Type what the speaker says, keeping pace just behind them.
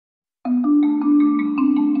In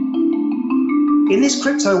this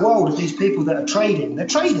crypto world of these people that are trading, they're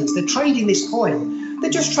traders, they're trading this coin. They're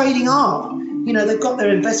just trading art. You know, they've got their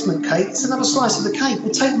investment cake. It's another slice of the cake. Well,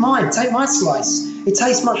 take mine, take my slice. It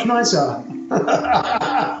tastes much nicer.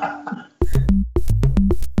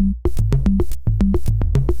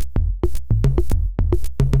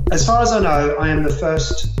 As far as I know, I am the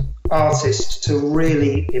first artist to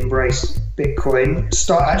really embrace Bitcoin,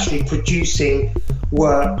 start actually producing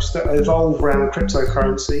works that evolve around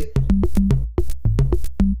cryptocurrency.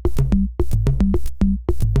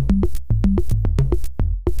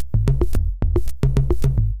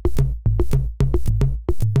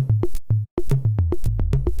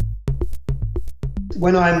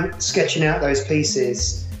 When I'm sketching out those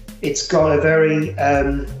pieces, it's got a very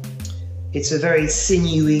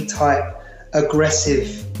sinewy type,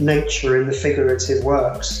 aggressive nature in the figurative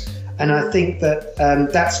works. And I think that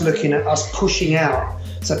that's looking at us pushing out.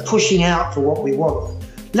 So pushing out for what we want.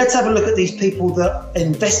 Let's have a look at these people that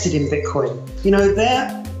invested in Bitcoin. You know,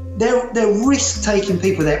 they're risk-taking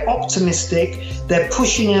people. They're optimistic. They're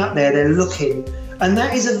pushing out there. They're looking. And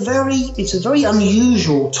that is it's a very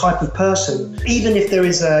unusual type of person. Even if there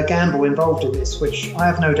is a gamble involved in this, which I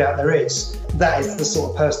have no doubt there is, that is the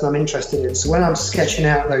sort of person I'm interested in. So when I'm sketching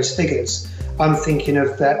out those figures, I'm thinking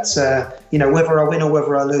of that, you know, whether I win or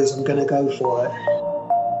whether I lose, I'm going to go for it.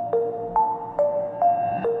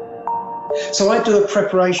 So I do a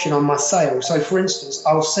preparation on my sale. So for instance,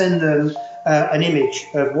 I'll send them an image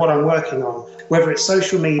of what I'm working on, whether it's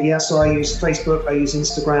social media. So I use Facebook, I use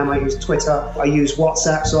Instagram, I use Twitter, I use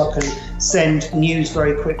WhatsApp, so I can send news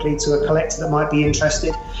very quickly to a collector that might be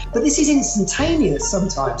interested. But this is instantaneous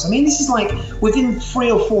sometimes. I mean, this is like within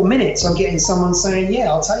 3 or 4 minutes, I'm getting someone saying, yeah,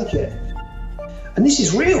 I'll take it. And this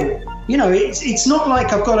is real. You know, it's not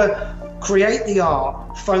like I've got to create the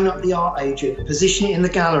art, phone up the art agent, position it in the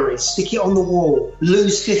gallery, stick it on the wall,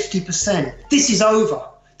 lose 50%. This is over.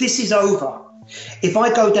 This is over. If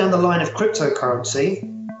I go down the line of cryptocurrency,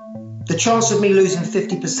 the chance of me losing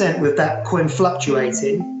 50% with that coin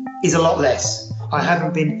fluctuating is a lot less. I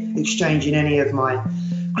haven't been exchanging any of my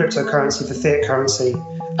cryptocurrency for fiat currency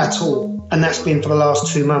at all. And that's been for the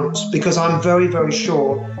last 2 months because I'm very, very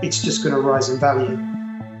sure it's just going to rise in value.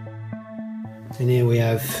 And here we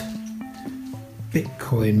have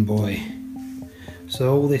Bitcoin boy.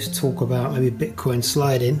 So all this talk about maybe Bitcoin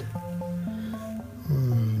sliding,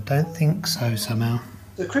 don't think so somehow.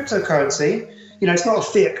 The cryptocurrency, you know, it's not a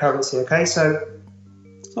fiat currency, okay? So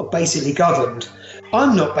it's not basically governed.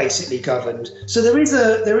 I'm not basically governed. So there is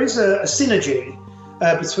a synergy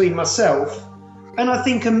between myself and I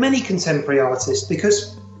think many contemporary artists,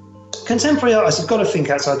 because contemporary artists have got to think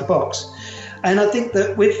outside the box. And I think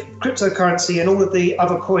that with cryptocurrency and all of the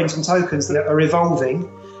other coins and tokens that are evolving,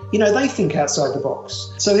 you know, they think outside the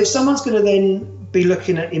box. So if someone's going to then be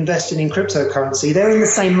looking at investing in cryptocurrency, they're in the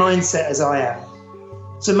same mindset as I am.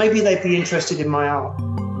 So maybe they'd be interested in my art.